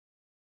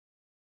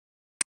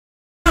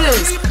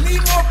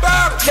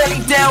Belly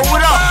down,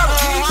 what up?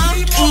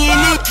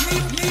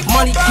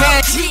 Money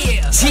cash,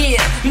 yeah.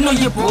 You know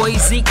your boy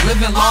Zeke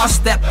living large,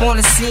 step on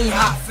the scene,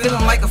 hot,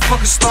 feeling like a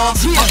fucking star.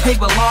 My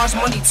paper large,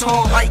 money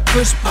tall like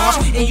Chris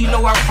Bosh, and you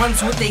know I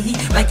runs with the heat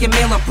like your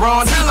man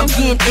LeBron. I'm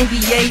getting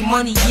NBA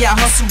money, yeah, I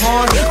hustle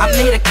hard. I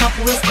made a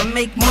couple hits, but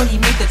make money,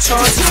 make the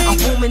charge. I'm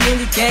booming in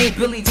the game,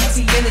 Billy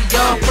DT in the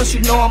yard. Plus you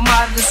know I'm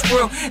out of this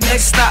world.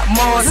 Next stop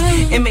Mars,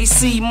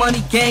 MAC,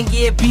 Money Gang,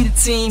 yeah, be the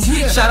team.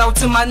 Shout out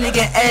to my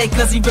nigga A,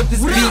 cause he ripped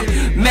his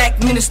beat. Mac,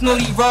 Minutes,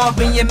 Snooty,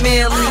 Robin, your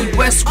man Lee,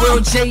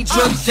 Westworld, J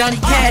Drugs,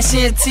 Johnny Cash,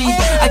 and T.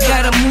 I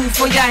got a move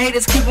for y'all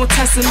haters, keep on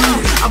testing me.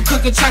 I'm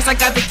cooking tracks, I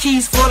got the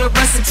keys for the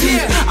recipe.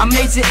 I'm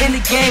major in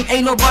the game,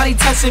 ain't nobody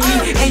touching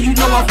me. And you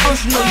know I'm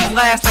first, you know you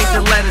last like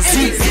the letter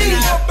Z.